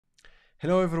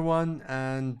Hello everyone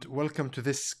and welcome to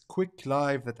this quick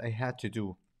live that I had to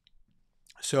do.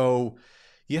 So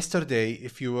yesterday,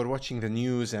 if you were watching the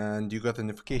news and you got a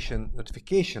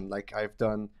notification like I've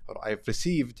done or I've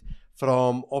received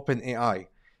from OpenAI.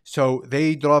 So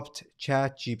they dropped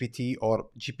ChatGPT or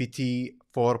GPT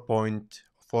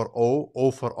 4.40 O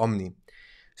for Omni.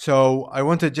 So I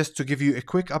wanted just to give you a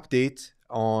quick update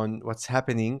on what's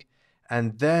happening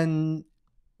and then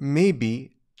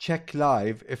maybe check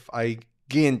live if I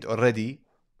gained already,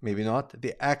 maybe not,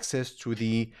 the access to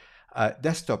the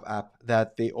desktop app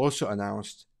that they also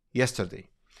announced yesterday.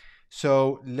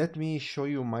 So let me show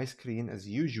you my screen as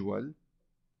usual.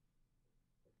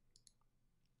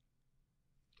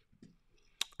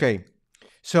 Okay,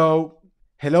 so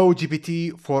hello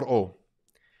GPT-4o.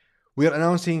 We are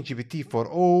announcing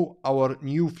GPT-4o, our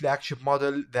new flagship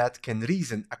model that can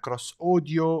reason across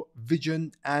audio,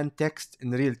 vision, and text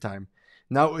in real time.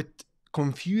 Now, it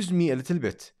confused me a little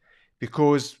bit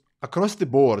because across the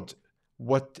board,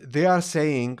 what they are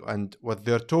saying and what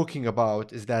they're talking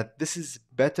about is that this is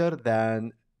better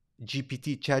than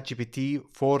ChatGPT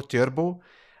 4 Turbo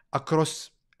across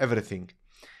everything.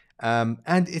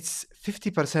 And it's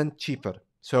 50% cheaper.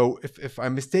 So if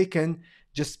I'm mistaken,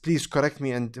 just please correct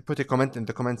me and put a comment in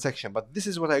the comment section. But this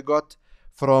is what I got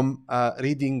from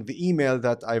reading the email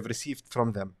that I've received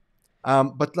from them.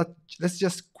 But let's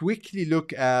just quickly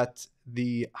look at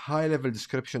the high-level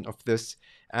description of this.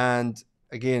 And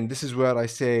again, this is where I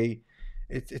say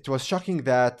it was shocking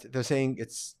that they're saying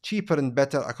it's cheaper and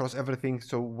better across everything.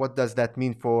 So what does that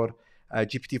mean for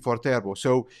GPT-4 Turbo?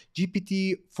 So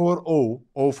GPT-4o,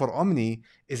 O for Omni,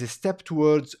 is a step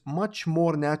towards much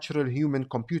more natural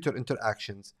human-computer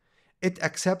interactions. It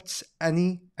accepts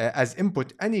as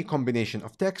input any combination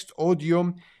of text,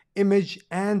 audio, image,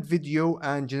 and video,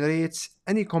 and generates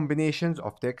any combinations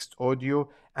of text, audio,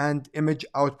 and image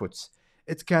outputs.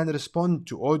 It can respond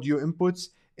to audio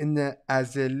inputs in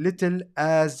as little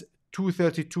as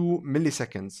 232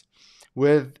 milliseconds,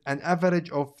 with an average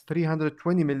of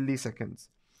 320 milliseconds,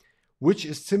 which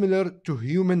is similar to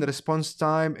human response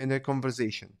time in a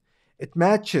conversation. It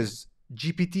matches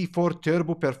GPT-4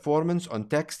 Turbo performance on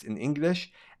text in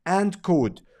English and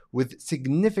code, with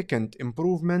significant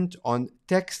improvement on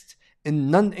text in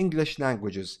non-English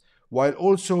languages, while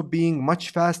also being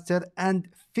much faster and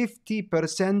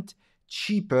 50%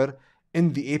 cheaper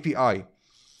in the API.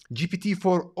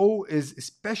 GPT-4o is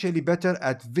especially better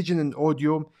at vision and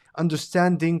audio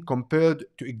understanding compared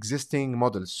to existing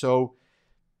models. So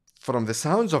from the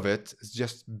sounds of it, it's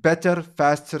just better,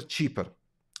 faster, cheaper.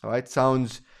 All right,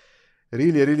 sounds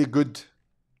really, really good.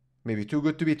 Maybe too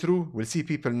good to be true. We'll see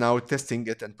people now testing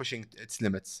it and pushing its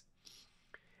limits.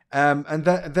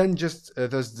 Then just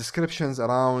those descriptions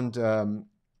around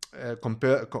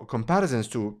comparisons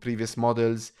to previous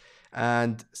models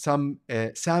and some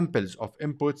samples of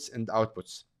inputs and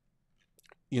outputs.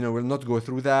 We'll not go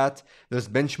through that. There's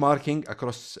benchmarking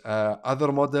across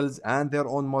other models and their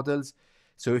own models.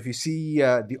 So if you see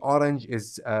the orange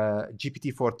is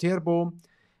GPT-4 Turbo,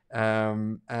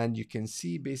 and you can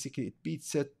see basically it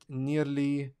beats it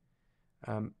nearly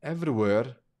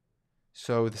everywhere.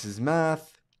 So this is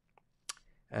math,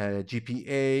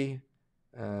 GPA,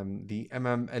 the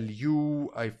MMLU,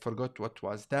 I forgot what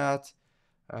was that.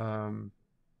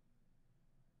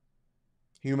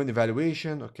 Human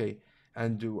evaluation, okay.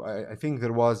 And I think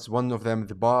there was one of them,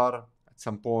 the bar, at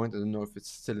some point. I don't know if it's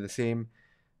still the same.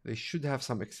 They should have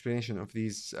some explanation of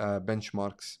these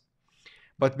benchmarks.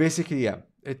 But basically, yeah,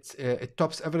 it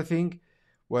tops everything.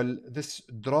 Well, this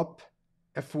drop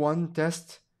F1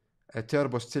 test,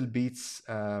 Turbo still beats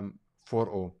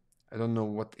 4.0. I don't know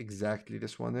what exactly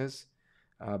this one is,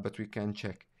 but we can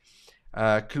check.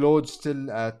 Claude still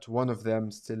at one of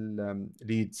them still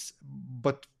leads,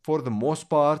 but for the most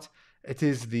part, it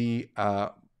is the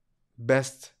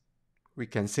best. We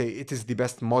can say it is the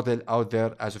best model out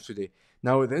there as of today.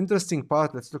 Now, the interesting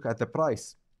part, let's look at the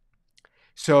price.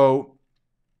 So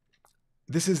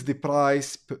this is the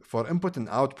price for input and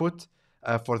output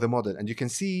for the model. And you can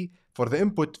see for the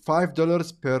input,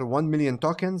 $5 per 1 million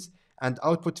tokens and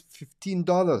output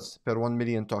 $15 per 1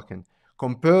 million token.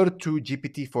 Compared to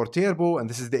GPT-4 Turbo, and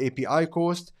this is the API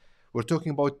cost, we're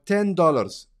talking about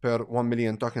 $10 per 1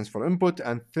 million tokens for input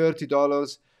and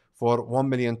 $30 for 1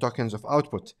 million tokens of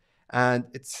output. And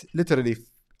it's literally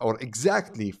or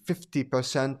exactly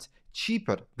 50%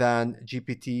 cheaper than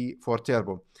GPT-4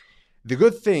 Turbo. The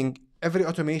good thing, every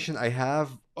automation I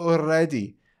have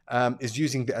already is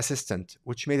using the assistant,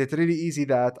 which made it really easy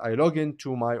that I log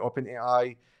into my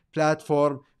OpenAI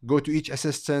platform, go to each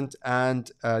assistant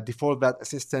and default that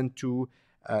assistant to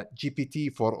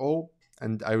GPT-4o,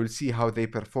 and I will see how they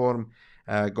perform.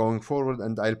 going forward,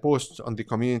 and I'll post on the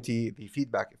community the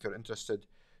feedback if you're interested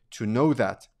to know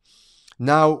that.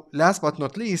 Now, last but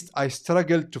not least, I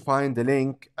struggled to find the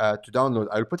link to download.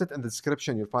 I'll put it in the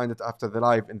description. You'll find it after the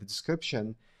live in the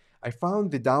description. I found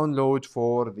the download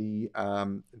for the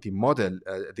model,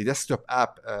 the desktop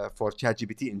app for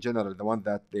ChatGPT in general, the one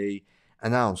that they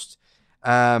announced.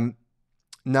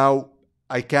 Now,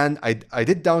 I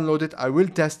did download it. I will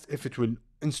test if it will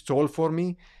install for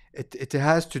me. It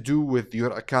has to do with your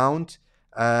account.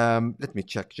 Let me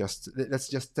check. Let's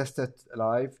just test it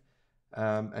live.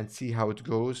 And see how it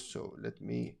goes. So let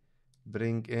me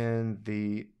bring in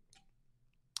the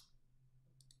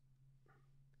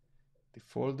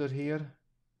folder here.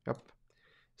 Yep.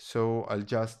 So I'll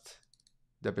just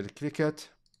double click it.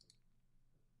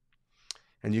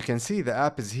 And you can see the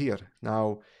app is here.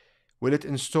 Now, will it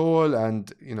install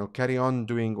and carry on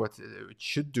doing what it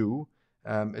should do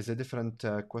is a different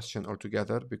question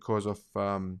altogether because of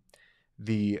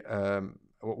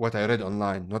what I read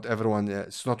online. Not everyone,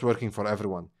 it's not working for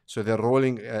everyone. So they're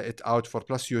rolling it out for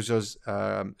Plus users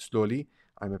slowly.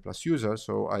 I'm a Plus user,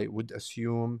 so I would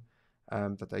assume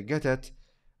that I get it.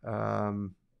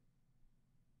 So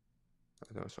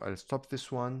I'll stop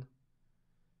this one.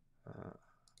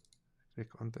 Click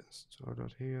on the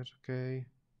installer here, okay.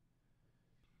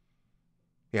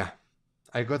 Yeah,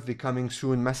 I got the coming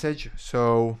soon message,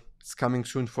 so it's coming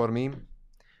soon for me.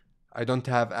 I don't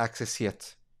have access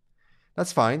yet.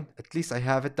 That's fine. At least I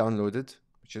have it downloaded,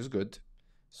 which is good.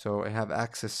 So I have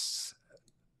access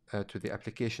to the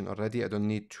application already. I don't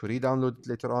need to re-download it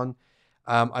later on.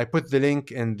 I put the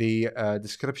link in the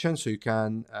description, so you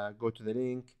can go to the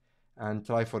link and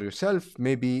try for yourself.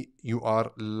 Maybe you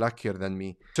are luckier than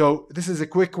me. So this is a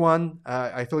quick one.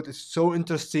 I thought it's so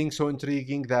interesting, so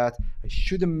intriguing that I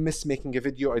shouldn't miss making a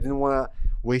video. I didn't want to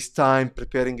waste time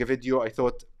preparing a video. I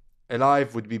thought a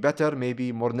live would be better,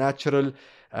 maybe more natural.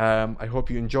 I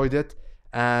hope you enjoyed it.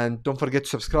 And don't forget to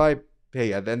subscribe.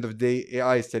 Hey, at the end of the day,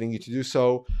 AI is telling you to do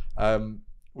so.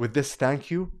 With this, thank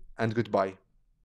you and goodbye.